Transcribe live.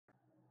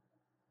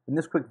In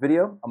this quick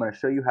video, I'm going to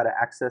show you how to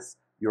access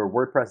your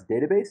WordPress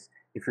database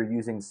if you're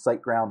using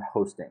SiteGround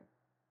hosting.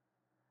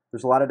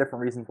 There's a lot of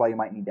different reasons why you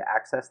might need to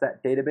access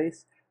that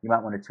database. You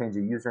might want to change a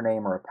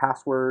username or a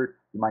password.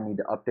 You might need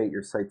to update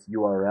your site's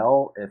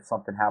URL if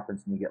something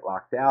happens and you get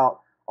locked out.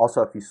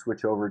 Also, if you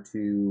switch over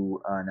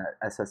to an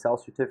SSL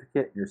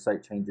certificate, your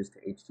site changes to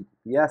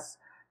HTTPS,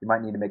 you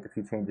might need to make a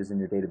few changes in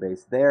your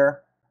database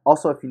there.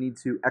 Also, if you need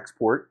to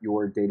export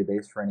your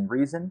database for any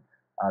reason,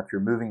 if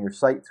you're moving your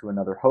site to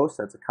another host,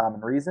 that's a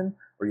common reason,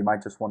 or you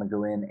might just want to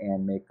go in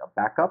and make a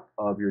backup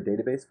of your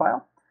database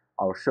file.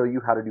 I'll show you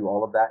how to do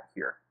all of that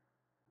here.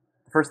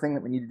 The first thing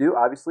that we need to do,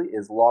 obviously,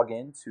 is log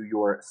in to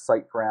your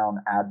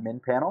SiteGround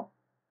admin panel.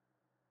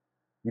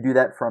 You do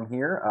that from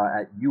here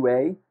at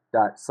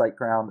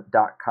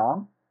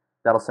ua.siteground.com.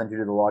 That'll send you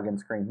to the login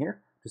screen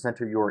here. Just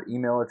enter your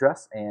email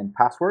address and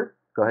password.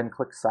 Go ahead and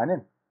click Sign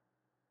In.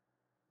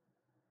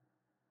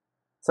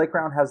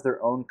 SiteGround has their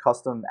own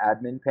custom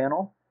admin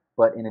panel,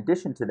 but in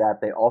addition to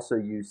that, they also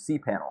use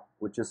cPanel,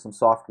 which is some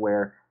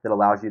software that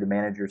allows you to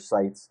manage your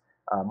sites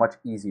much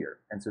easier.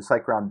 And so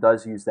SiteGround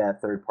does use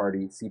that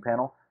third-party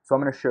cPanel. So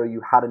I'm going to show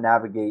you how to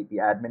navigate the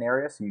admin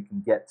area so you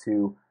can get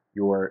to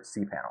your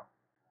cPanel.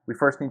 We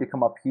first need to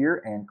come up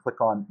here and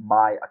click on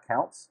My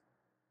Accounts.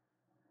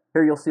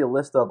 Here you'll see a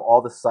list of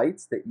all the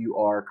sites that you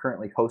are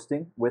currently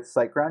hosting with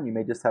SiteGround. You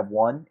may just have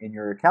one in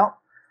your account,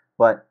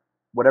 but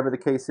whatever the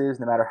case is,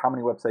 no matter how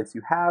many websites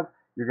you have,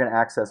 you're going to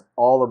access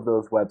all of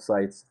those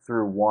websites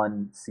through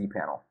one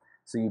cPanel.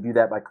 So you do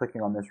that by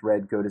clicking on this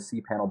red Go to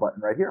cPanel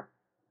button right here.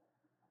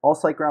 All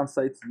SiteGround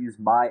sites use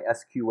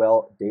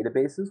MySQL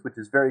databases, which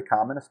is very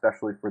common,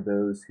 especially for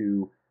those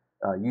who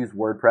use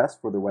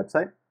WordPress for their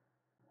website.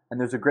 And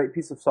there's a great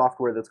piece of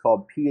software that's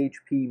called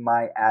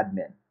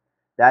phpMyAdmin.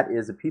 That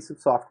is a piece of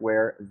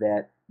software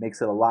that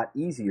makes it a lot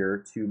easier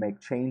to make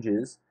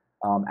changes,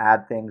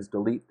 add things,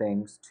 delete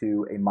things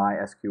to a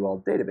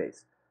MySQL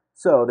database.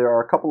 So there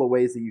are a couple of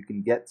ways that you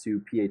can get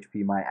to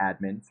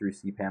phpMyAdmin through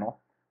cPanel.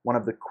 One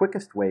of the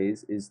quickest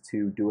ways is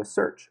to do a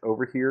search.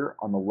 Over here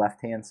on the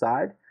left-hand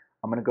side,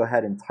 I'm going to go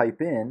ahead and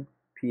type in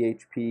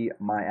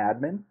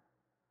phpMyAdmin,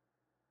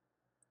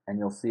 and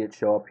you'll see it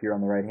show up here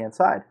on the right-hand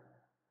side.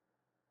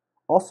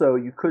 Also,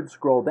 you could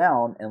scroll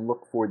down and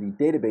look for the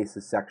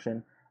databases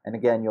section, and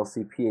again, you'll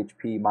see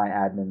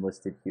phpMyAdmin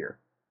listed here.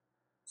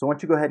 So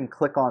once you go ahead and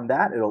click on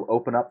that, it'll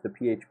open up the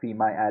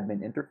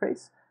phpMyAdmin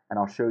interface, and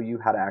I'll show you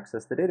how to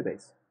access the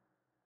database.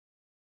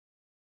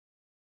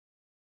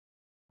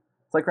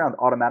 SiteGround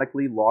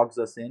automatically logs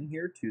us in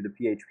here to the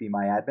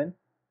phpMyAdmin.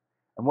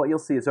 And what you'll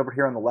see is over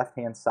here on the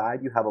left-hand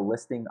side, you have a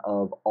listing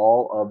of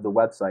all of the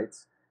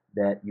websites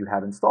that you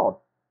have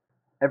installed.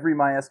 Every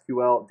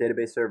MySQL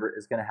database server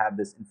is going to have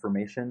this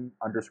information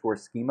 _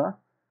 schema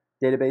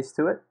database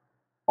to it.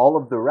 All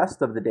of the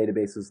rest of the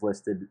databases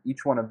listed,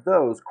 each one of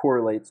those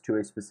correlates to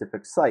a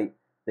specific site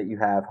that you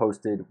have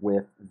hosted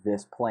with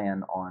this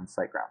plan on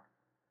SiteGround.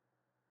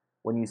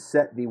 When you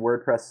set the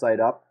WordPress site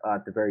up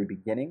at the very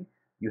beginning,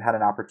 you had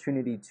an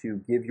opportunity to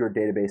give your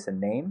database a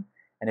name.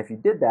 And if you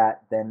did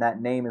that, then that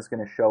name is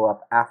going to show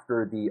up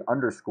after the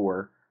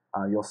underscore.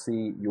 You'll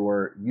see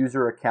your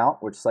user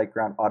account, which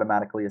SiteGround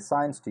automatically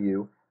assigns to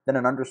you, then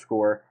an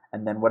underscore,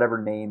 and then whatever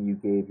name you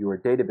gave your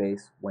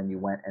database when you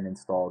went and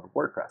installed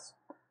WordPress.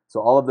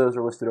 So all of those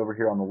are listed over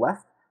here on the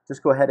left.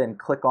 Just go ahead and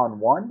click on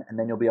one, and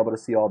then you'll be able to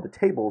see all the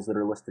tables that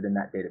are listed in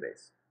that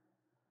database.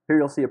 Here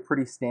you'll see a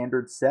pretty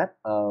standard set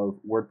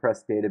of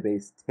WordPress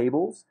database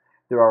tables.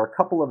 There are a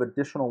couple of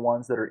additional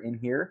ones that are in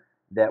here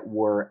that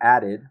were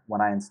added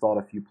when I installed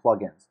a few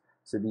plugins.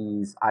 So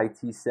these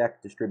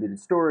ITsec, distributed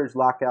storage,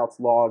 lockouts,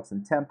 logs,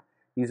 and temp,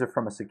 these are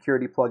from a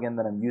security plugin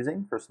that I'm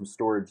using for some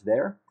storage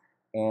there.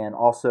 And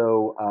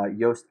also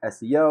Yoast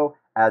SEO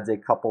adds a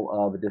couple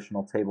of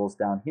additional tables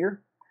down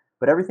here.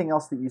 But everything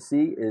else that you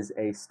see is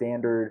a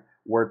standard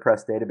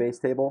WordPress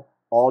database table.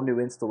 All new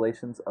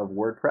installations of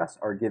WordPress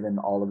are given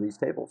all of these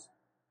tables.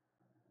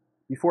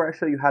 Before I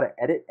show you how to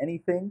edit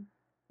anything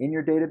in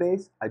your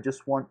database, I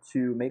just want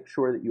to make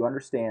sure that you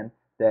understand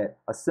that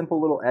a simple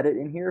little edit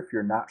in here, if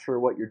you're not sure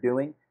what you're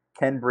doing,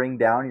 can bring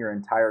down your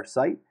entire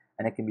site,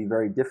 and it can be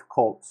very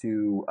difficult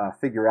to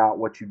figure out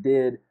what you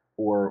did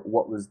or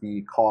what was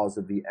the cause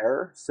of the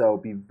error. So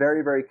be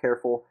very, very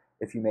careful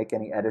if you make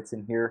any edits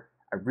in here.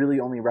 I really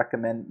only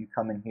recommend that you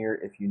come in here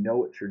if you know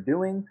what you're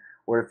doing,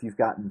 or if you've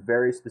gotten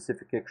very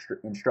specific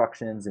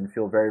instructions and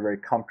feel very, very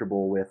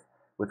comfortable with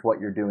what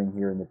you're doing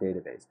here in the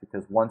database,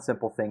 because one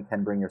simple thing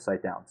can bring your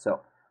site down.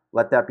 So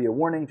let that be a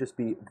warning, just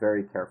be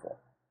very careful.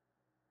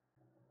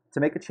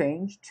 To make a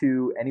change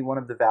to any one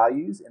of the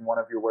values in one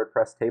of your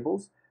WordPress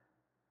tables,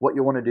 what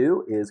you'll want to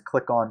do is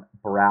click on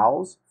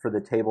Browse for the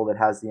table that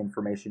has the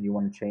information you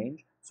want to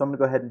change. So I'm going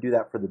to go ahead and do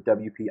that for the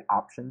WP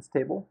Options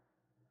table.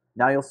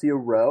 Now you'll see a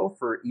row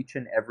for each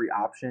and every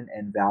option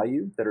and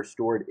value that are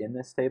stored in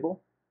this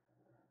table.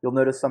 You'll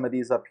notice some of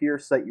these up here,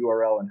 site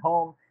URL and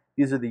home.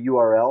 These are the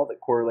URL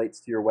that correlates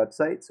to your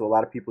website. So a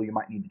lot of people, you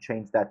might need to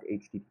change that to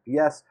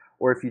HTTPS,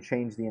 or if you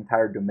change the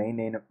entire domain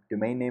name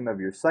of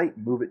your site,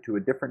 move it to a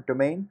different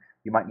domain,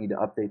 you might need to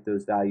update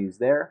those values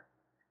there.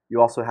 You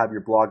also have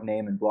your blog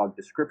name and blog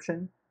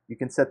description. You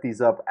can set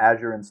these up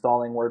as you're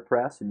installing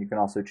WordPress, and you can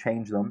also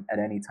change them at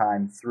any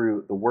time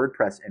through the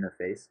WordPress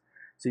interface.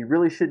 So you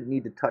really shouldn't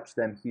need to touch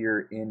them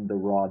here in the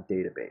raw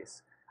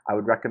database. I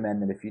would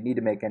recommend that if you need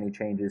to make any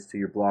changes to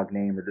your blog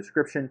name or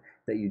description,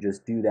 that you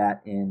just do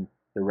that in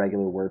the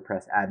regular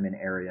WordPress admin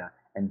area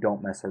and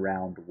don't mess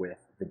around with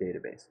the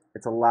database.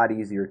 It's a lot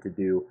easier to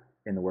do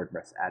in the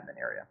WordPress admin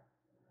area.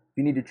 If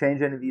you need to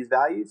change any of these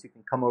values, you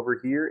can come over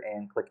here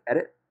and click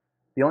Edit.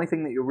 The only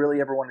thing that you'll really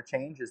ever want to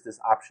change is this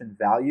option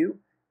value.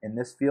 In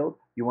this field,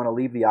 you want to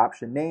leave the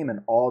option name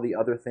and all the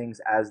other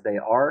things as they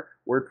are.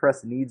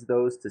 WordPress needs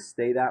those to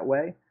stay that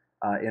way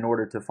in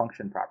order to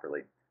function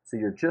properly. So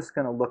you're just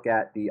going to look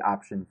at the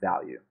option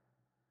value.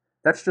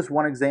 That's just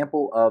one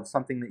example of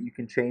something that you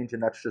can change,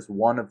 and that's just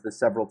one of the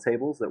several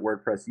tables that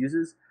WordPress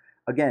uses.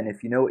 Again,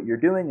 if you know what you're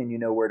doing and you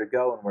know where to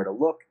go and where to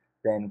look,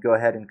 then go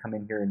ahead and come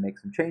in here and make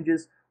some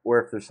changes. Or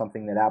if there's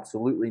something that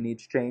absolutely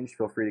needs changed,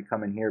 feel free to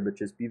come in here, but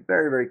just be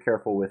very, very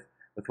careful with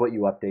what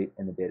you update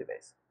in the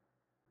database.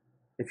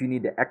 If you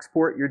need to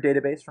export your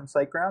database from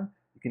SiteGround,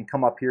 you can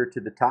come up here to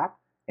the top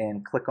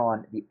and click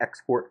on the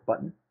Export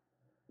button.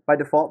 By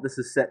default, this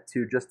is set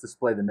to just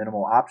display the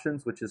minimal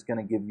options, which is going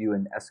to give you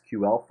an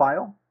SQL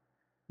file.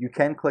 You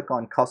can click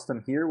on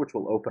Custom here, which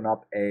will open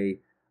up a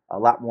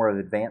lot more of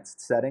advanced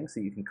settings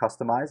that you can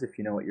customize if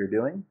you know what you're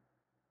doing.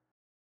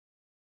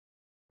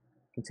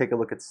 You can take a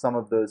look at some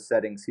of those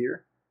settings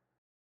here.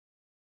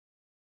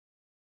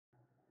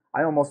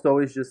 I almost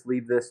always just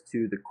leave this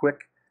to the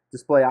quick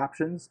display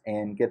options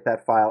and get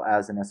that file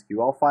as an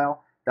SQL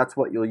file. That's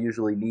what you'll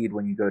usually need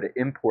when you go to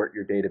import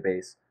your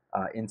database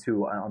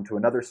onto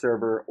another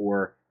server,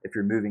 or if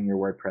you're moving your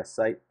WordPress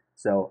site.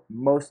 So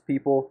most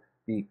people,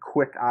 the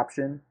quick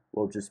option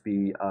will just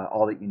be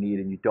all that you need,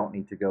 and you don't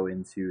need to go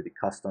into the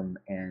custom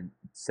and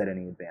set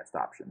any advanced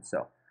options.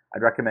 So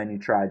I'd recommend you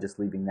try just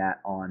leaving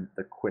that on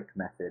the quick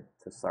method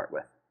to start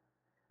with.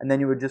 And then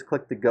you would just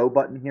click the Go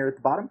button here at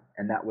the bottom,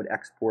 and that would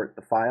export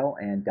the file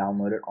and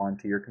download it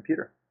onto your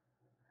computer.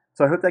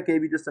 So I hope that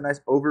gave you just a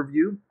nice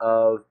overview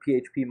of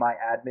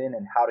phpMyAdmin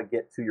and how to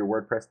get to your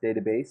WordPress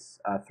database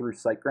through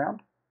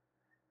SiteGround.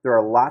 There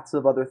are lots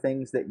of other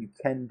things that you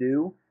can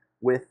do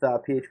with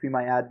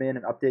phpMyAdmin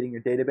and updating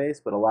your database,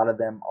 but a lot of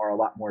them are a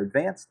lot more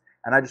advanced,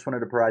 and I just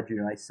wanted to provide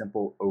you a nice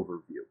simple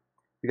overview.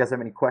 If you guys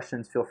have any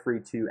questions, feel free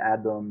to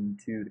add them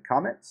to the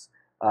comments.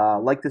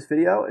 Like this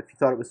video if you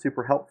thought it was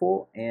super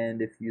helpful,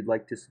 and if you'd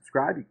like to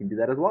subscribe, you can do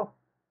that as well.